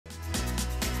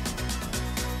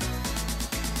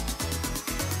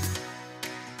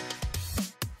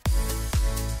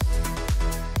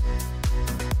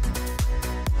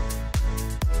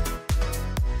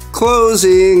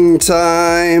Closing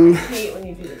time. I hate when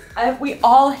you do this. We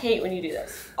all hate when you do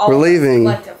this. We're leaving.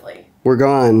 Collectively. We're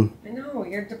gone. I know,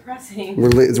 you're depressing.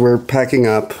 We're packing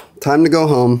up. Time to go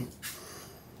home.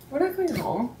 We're not going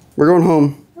home. We're going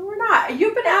home. No, we're not.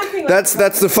 You've been acting like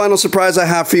That's the final surprise I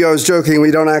have for you. I was joking.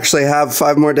 We don't actually have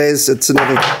 5 more days. It's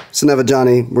Soneva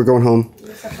Jani. We're going home.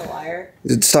 You're such a liar.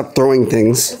 Stop throwing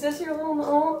things. Is this your little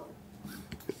note?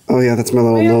 Oh yeah, that's my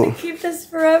little We note. have to keep this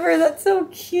forever. That's so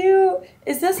cute.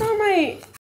 Is this on my...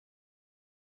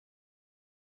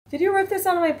 Did you write this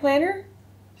on my planner?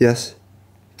 Yes.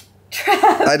 Trev.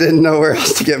 I didn't know where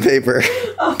else to get paper.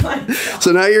 Oh my God.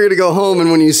 So now you're gonna go home,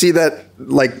 and when you see that,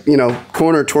 like, you know,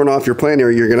 corner torn off your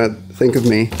planner, you're gonna think of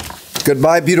me.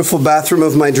 Goodbye, beautiful bathroom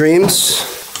of my dreams.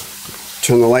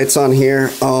 Turn the lights on here.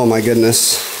 Oh my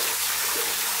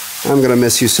goodness. I'm gonna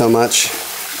miss you so much.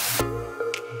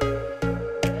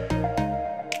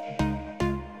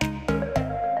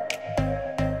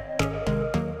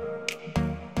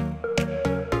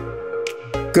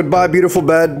 Goodbye, beautiful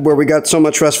bed where we got so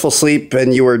much restful sleep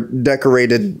and you were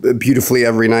decorated beautifully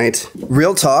every night.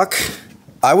 Real talk,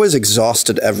 I was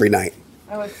exhausted every night.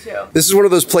 I was too. This is one of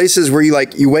those places where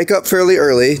you wake up fairly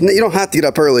early. You don't have to get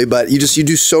up early, but you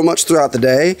do so much throughout the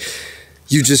day,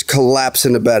 you just collapse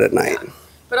into bed at night. Yeah.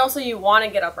 But also you want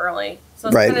to get up early. So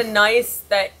it's Right. kind of nice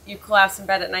that you collapse in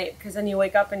bed at night because then you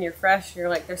wake up and you're fresh and you're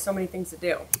like, there's so many things to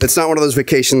do. It's not one of those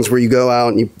vacations where you go out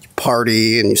and you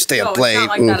party and you stay up late. It's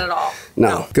not like that at all.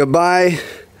 No. Goodbye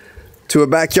to a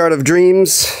backyard of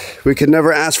dreams. We could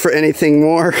never ask for anything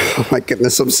more. Oh my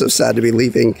goodness, I'm so sad to be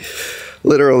leaving.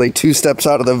 Literally 2 steps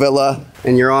out of the villa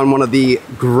and you're on one of the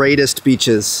greatest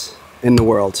beaches in the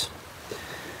world.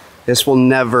 This will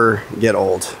never get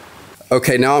old.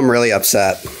 Okay, now I'm really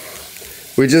upset.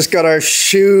 We just got our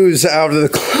shoes out of the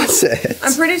closet.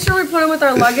 I'm pretty sure we put them with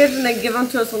our luggage and they give them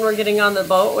to us when we're getting on the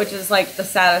boat, which is like the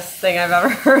saddest thing I've ever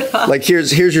heard of. Like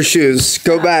here's your shoes.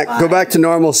 Go back to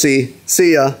normalcy.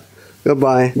 See ya.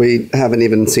 Goodbye. We haven't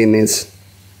even seen these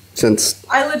since.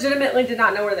 I legitimately did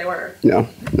not know where they were. No.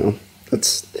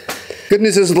 That's good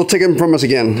news is they'll take them from us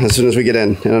again as soon as we get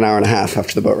in an hour and a half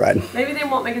after the boat ride. Maybe they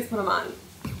won't make us put them on.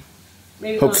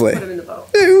 Maybe Hopefully. We'll put them in the boat.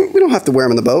 We don't have to wear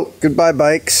them in the boat. Goodbye,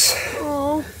 bikes.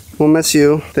 Aww. We'll miss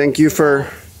you. Thank you for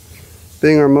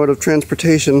being our mode of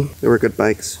transportation. They were good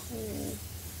bikes.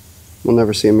 We'll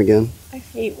never see them again. I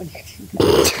hate when you do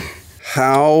that.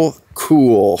 How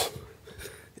cool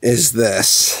is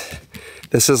this?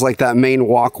 This is like that main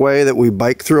walkway that we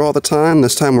bike through all the time.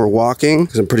 This time we're walking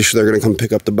because I'm pretty sure they're going to come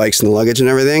pick up the bikes and the luggage and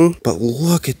everything. But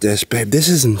look at this, babe. This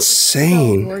is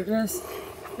insane. So gorgeous.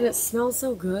 And it smells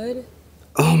so good.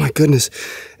 Oh my goodness.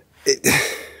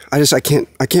 I can't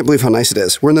believe how nice it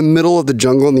is. We're in the middle of the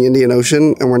jungle in the Indian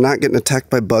Ocean and we're not getting attacked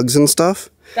by bugs and stuff.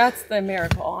 That's the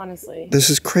miracle, honestly. This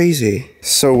is crazy.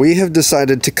 So we have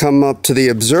decided to come up to the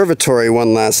observatory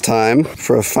one last time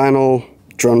for a final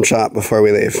drone shot before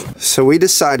we leave. So we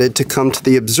decided to come to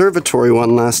the observatory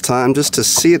one last time just to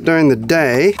see it during the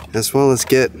day, as well as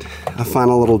get a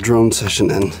final little drone session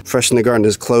in. Fresh in the Garden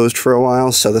is closed for a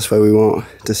while, so this way we won't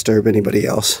disturb anybody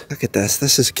else. Look at this.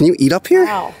 This is, can you eat up here?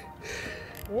 Wow.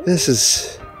 This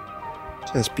is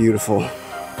just beautiful.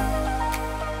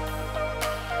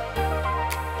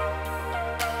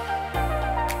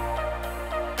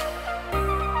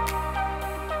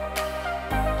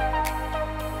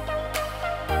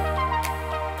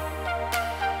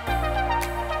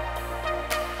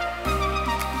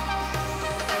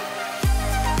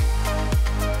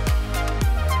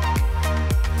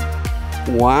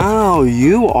 Wow,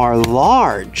 you are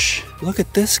large. Look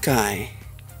at this guy.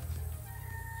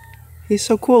 He's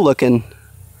so cool looking.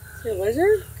 Is he a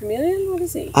lizard? Chameleon? What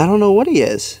is he? I don't know what he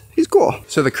is. He's cool.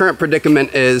 So the current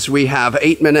predicament is we have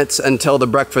 8 minutes until the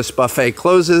breakfast buffet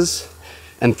closes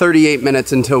and 38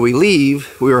 minutes until we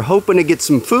leave. We were hoping to get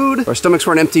some food. Our stomachs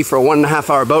weren't empty for a 1.5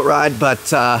 hour boat ride,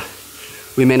 but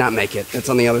we may not make it. It's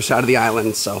on the other side of the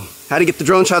island, so had to get the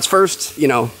drone shots first. You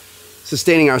know,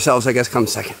 sustaining ourselves, I guess,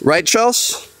 comes second. Right,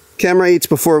 Chels? Camera eats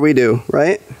before we do,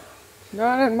 right?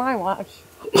 Not in my watch.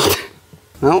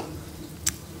 Well,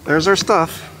 there's our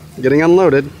stuff getting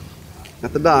unloaded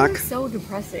at the dock. It's so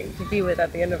depressing to be with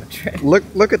at the end of a trip.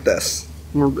 Look at this.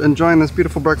 We're enjoying this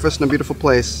beautiful breakfast in a beautiful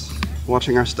place,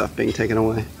 watching our stuff being taken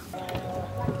away.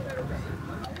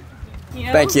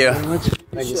 Thank you.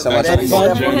 Thank you so much.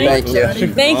 Thank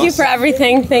you. Thank you for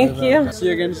everything. Thank you. See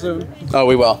you again soon. Oh,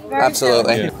 we will.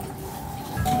 Absolutely. Yeah.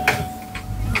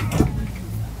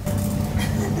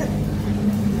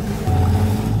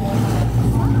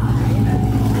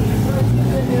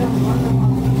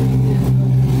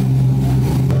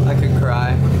 I could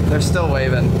cry. They're still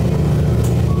waving.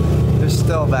 They're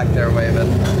still back there waving.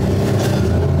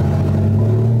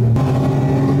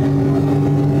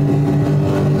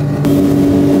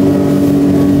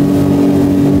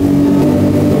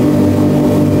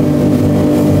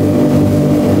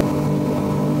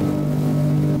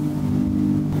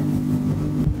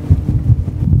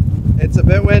 It's a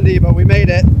bit windy, but we made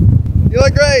it. You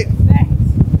look great. Thanks.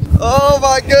 Oh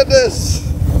my goodness.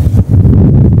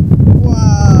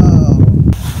 Wow.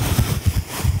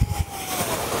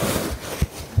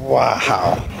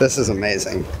 Wow. This is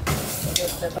amazing.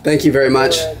 Thank you very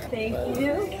much. Thank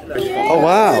you. Oh,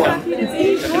 wow.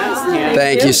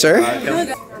 Thank you, sir.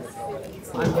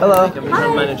 Hello. I'm the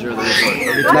manager of the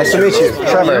resort. Nice to meet you.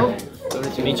 Trevor.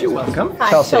 Nice to meet you. Welcome.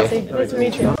 Chelsea. Nice to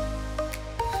meet you.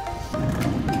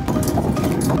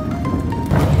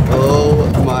 Oh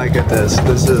my goodness.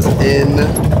 This is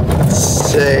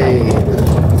insane.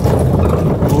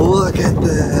 Look at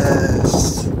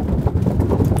this.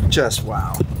 Just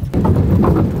wow.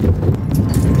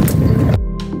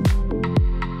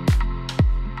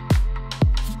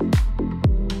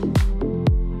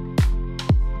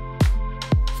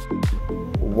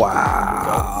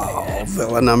 Wow.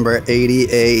 Villa number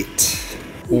 88.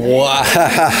 Wow.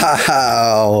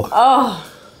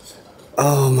 Oh.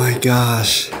 Oh my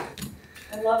gosh.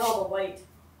 I love all the white.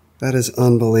 That is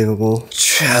unbelievable.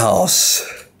 Chels.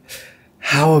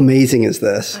 How amazing is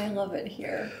this? I love it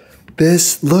here.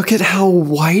 This, look at how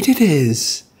white it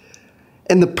is.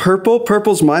 And the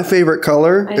purple's my favorite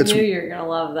color. I knew you were gonna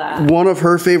love that. One of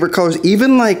her favorite colors.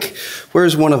 Even like,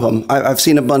 where's one of them? I've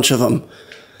seen a bunch of them.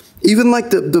 Even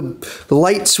like the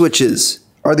light switches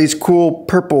are these cool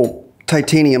purple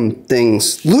titanium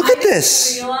things. Look at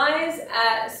this. I realized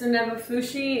at Soneva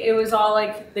Fushi it was all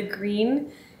like the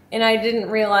green, and I didn't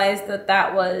realize that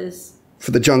that was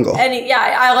For the jungle. I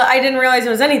didn't realize it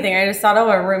was anything. I just thought, oh,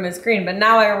 our room is green. But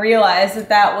now I realize that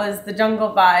that was the jungle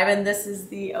vibe, and this is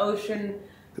the ocean.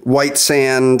 White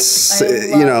sands,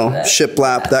 you know,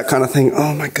 shiplap, that kind of thing.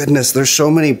 Oh my goodness, there's so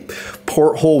many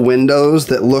porthole windows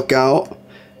that look out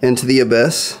into the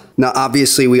abyss. Now,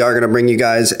 obviously, we are going to bring you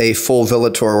guys a full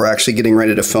villa tour. We're actually getting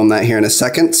ready to film that here in a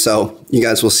second, so you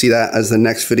guys will see that as the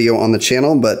next video on the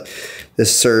channel, but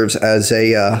this serves as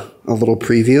a little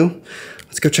preview.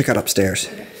 Let's go check out upstairs.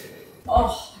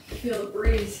 Oh, I can feel the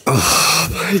breeze. Oh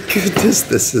my goodness,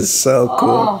 this is so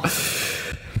cool. Oh.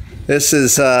 This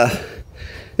is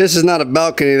not a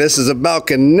balcony, this is a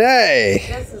balcony.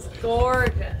 This is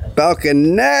gorgeous.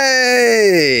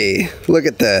 Balcony! Look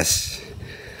at this.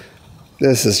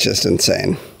 This is just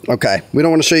insane. Okay, we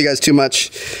don't want to show you guys too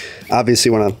much. Obviously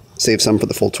want to save some for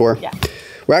the full tour. Yeah.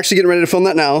 We're actually getting ready to film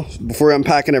that now before we're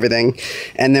unpacking everything.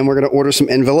 And then we're going to order some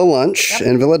in-villa lunch,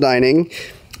 in-villa dining.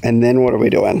 And then what are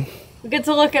we doing? We get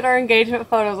to look at our engagement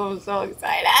photos. I'm so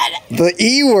excited. The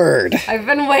E word. I've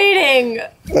been waiting.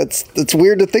 That's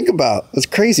weird to think about. It's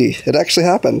crazy. It actually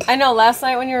happened. I know, last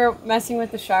night when you were messing with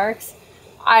the sharks,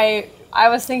 I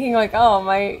was thinking like, oh,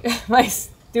 my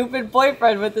stupid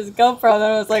boyfriend with his GoPro. And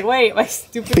then I was like, wait, my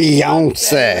stupid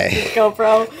fiance with his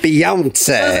GoPro.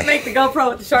 Fiance. Doesn't make the GoPro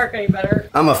with the shark any better.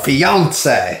 I'm a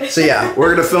fiance. So yeah,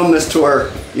 we're gonna film this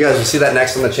tour. You guys will see that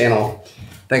next on the channel.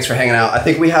 Thanks for hanging out. I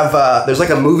think we have, there's like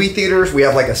a movie theaters. We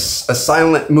have like a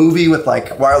silent movie with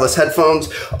like wireless headphones.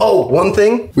 Oh, one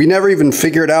thing, we never even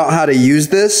figured out how to use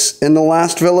this in the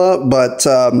last villa, but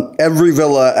every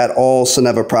villa at all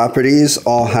Soneva properties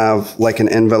all have like an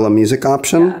in-villa music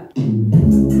option. Yeah.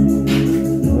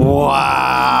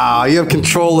 Wow, you have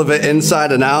control of it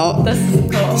inside and out. This is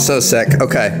cool. So sick.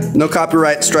 Okay, no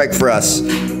copyright strike for us.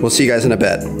 We'll see you guys in a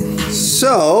bit.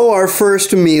 So our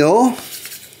first meal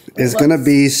is gonna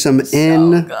be some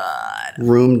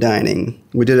in-room dining.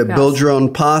 We did a build your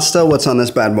own pasta. What's on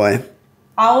this bad boy?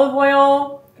 Olive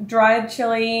oil, dried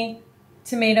chili,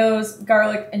 tomatoes,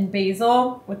 garlic, and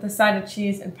basil with a side of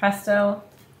cheese and pesto.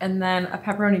 And then a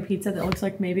pepperoni pizza that looks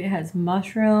like maybe it has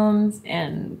mushrooms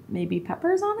and maybe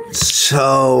peppers on it.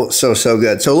 So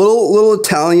good. So a little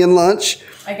Italian lunch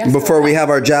before we have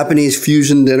our Japanese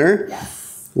fusion dinner.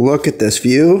 Yes. Look at this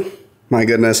view. My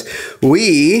goodness.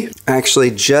 We actually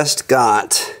just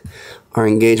got our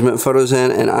engagement photos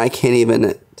in, and I can't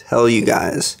even tell you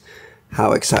guys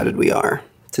how excited we are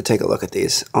to take a look at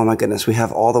these. Oh my goodness, we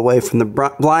have all the way from the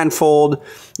blindfold,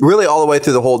 really all the way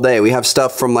through the whole day. We have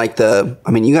stuff from like I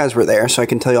mean, you guys were there, so I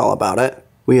can tell you all about it.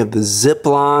 We have the zip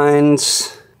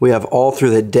lines. We have all through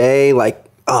the day, like,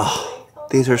 oh,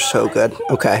 these are so good.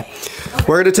 Okay,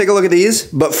 we're gonna take a look at these,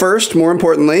 but first, more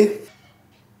importantly,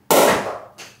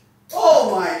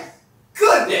 oh my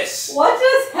goodness! What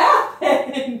just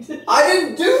happened? I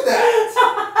didn't do that!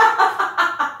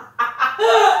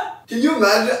 Can you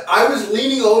imagine? I was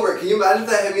leaning over. Can you imagine if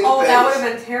that hit me in the face? Oh, that would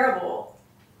have been terrible.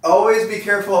 Always be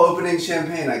careful opening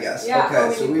champagne, I guess. Yeah,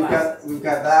 okay, so we've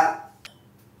got that.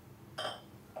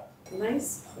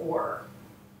 Nice pour.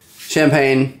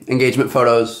 Champagne, engagement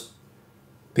photos,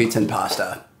 pizza and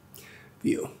pasta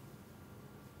view.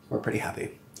 We're pretty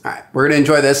happy. All right, we're gonna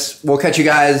enjoy this. We'll catch you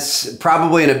guys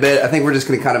probably in a bit. I think we're just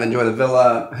gonna kind of enjoy the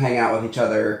villa, hang out with each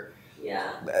other.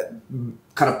 Yeah.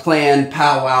 Kind of plan,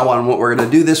 powwow on what we're gonna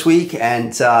do this week,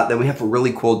 and then we have a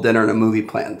really cool dinner and a movie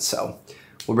planned. So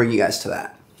we'll bring you guys to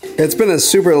that. It's been a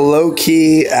super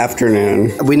low-key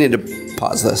afternoon. We need to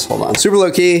pause this. Hold on. Super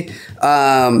low-key.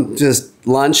 Just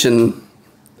lunch, and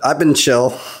I've been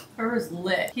chill. Her's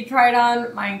lit. He tried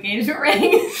on my engagement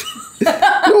ring.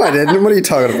 No, I didn't. What are you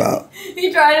talking about?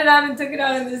 He tried it on and took it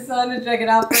out in the sun to check it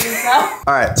out for himself.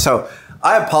 All right, so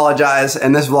I apologize,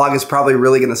 and this vlog is probably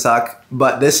really gonna suck,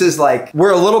 but this is like,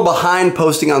 we're a little behind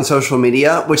posting on social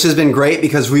media, which has been great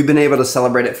because we've been able to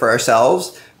celebrate it for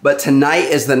ourselves. But tonight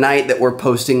is the night that we're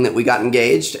posting that we got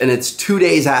engaged, and it's 2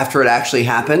 days after it actually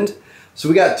happened. So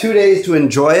we got 2 days to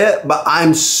enjoy it, but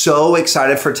I'm so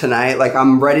excited for tonight. Like,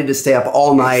 I'm ready to stay up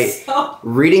all night,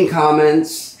 reading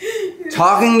comments,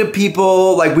 talking to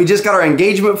people. Like, we just got our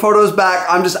engagement photos back.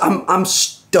 I'm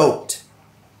stoked.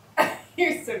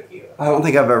 You're so cute. I don't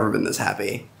think I've ever been this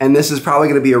happy. And this is probably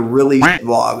gonna be a really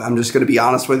vlog. I'm just gonna be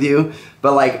honest with you.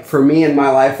 But like, for me in my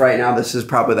life right now, this is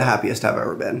probably the happiest I've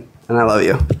ever been. And I love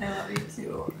you. I love you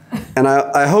too. And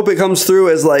I hope it comes through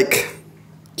as like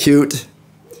cute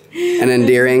and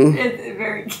endearing. It's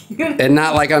very cute. And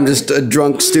not like I'm just a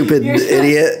drunk, stupid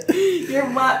idiot. You're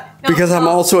what? No, because I'm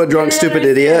also a drunk, stupid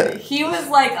idiot. He was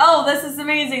like, oh, this is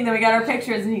amazing. Then we got our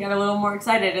pictures and he got a little more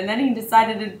excited. And then he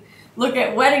decided to look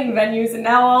at wedding venues, and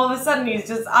now all of a sudden he's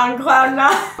just on cloud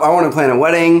nine. I want to plan a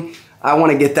wedding. I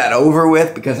want to get that over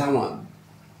with because I want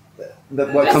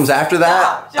what comes after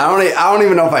that. I don't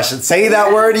even know if I should say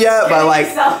that word yet, but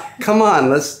like, come on,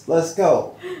 let's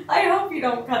go. I hope you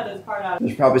don't cut this part out.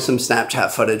 There's probably some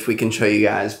Snapchat footage we can show you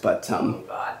guys, but oh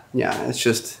God. Yeah, it's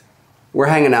just, we're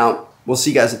hanging out. We'll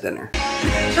see you guys at dinner.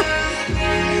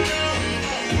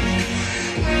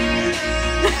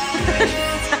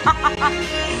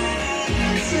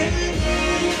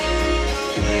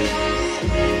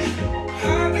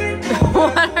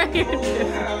 What are you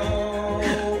doing?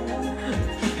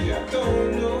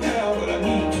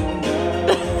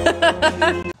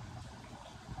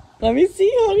 Let me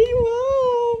see, honey.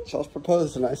 Wow. Chels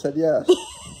proposed and I said yes.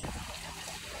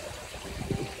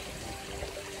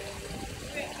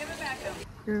 Wait, give it back up.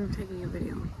 You're taking a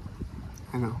video.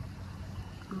 I know.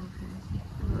 Okay.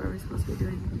 What are we supposed to be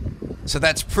doing? So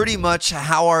that's pretty much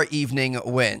how our evening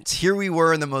went. Here we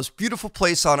were in the most beautiful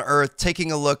place on earth,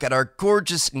 taking a look at our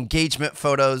gorgeous engagement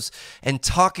photos and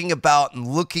talking about and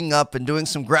looking up and doing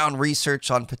some ground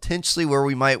research on potentially where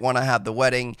we might want to have the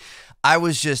wedding. I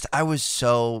was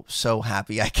so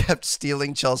happy. I kept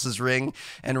stealing Chelsea's ring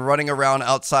and running around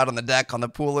outside on the deck on the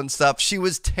pool and stuff. She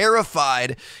was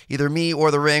terrified either me or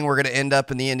the ring were going to end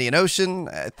up in the Indian Ocean.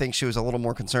 I think she was a little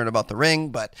more concerned about the ring,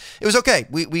 but it was okay.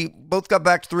 We both got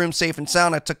back to the room safe and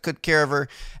sound. I took good care of her.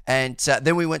 And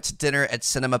then we went to dinner at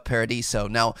Cinema Paradiso.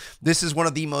 Now, this is one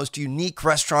of the most unique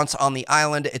restaurants on the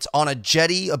island. It's on a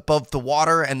jetty above the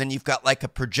water, and then you've got like a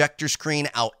projector screen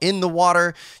out in the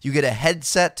water. You get a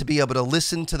headset to be able to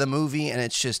listen to the movie, and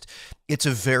it's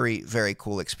a very, very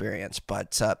cool experience.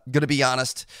 But gonna be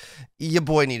honest, your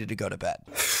boy needed to go to bed.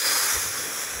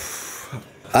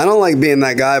 I don't like being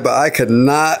that guy, but I could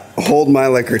not hold my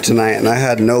liquor tonight, and I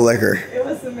had no liquor. It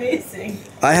was amazing.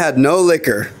 I had no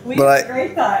liquor. We had a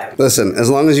great time. Listen, as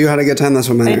long as you had a good time, that's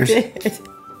what matters. I did.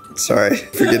 Sorry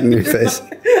for getting in your face.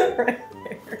 Right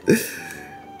there.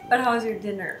 But how was your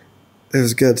dinner? It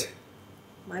was good.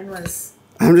 Mine was...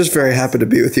 I'm just very happy to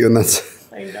be with you, and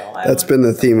that's been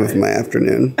the theme of my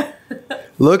afternoon.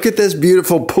 Look at this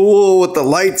beautiful pool with the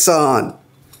lights on.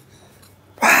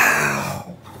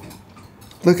 Wow.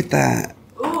 Look at that.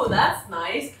 Ooh, that's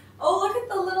nice. Oh, look at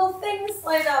the little things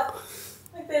light up.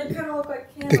 Like they kind of look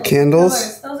like candles. The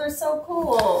candles? Those are so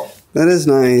cool. That is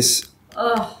nice.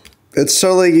 Ugh. It's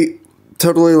totally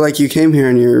like you came here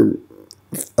and your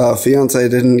fiance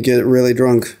didn't get really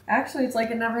drunk. Actually, it's like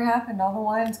it never happened. All the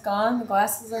wine's gone. The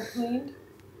glasses are cleaned.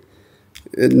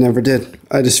 It never did.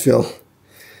 I just feel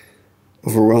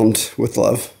overwhelmed with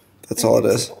love. That's all it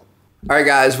is. All right,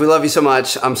 guys, we love you so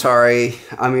much. I'm sorry.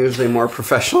 I'm usually more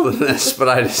professional than this, but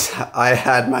I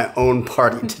had my own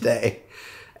party today.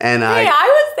 And hey, I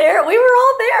was there. We were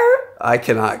all there. I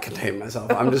cannot contain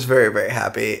myself. I'm just very, very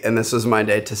happy. And this was my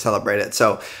day to celebrate it.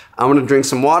 So I'm going to drink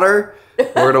some water.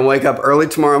 We're going to wake up early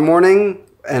tomorrow morning,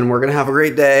 and we're going to have a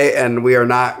great day. And we are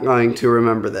not going to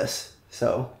remember this.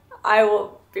 So I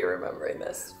will be remembering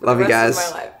this for love the you rest guys.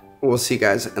 of my life. We'll see you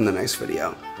guys in the next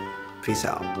video. Peace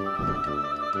out.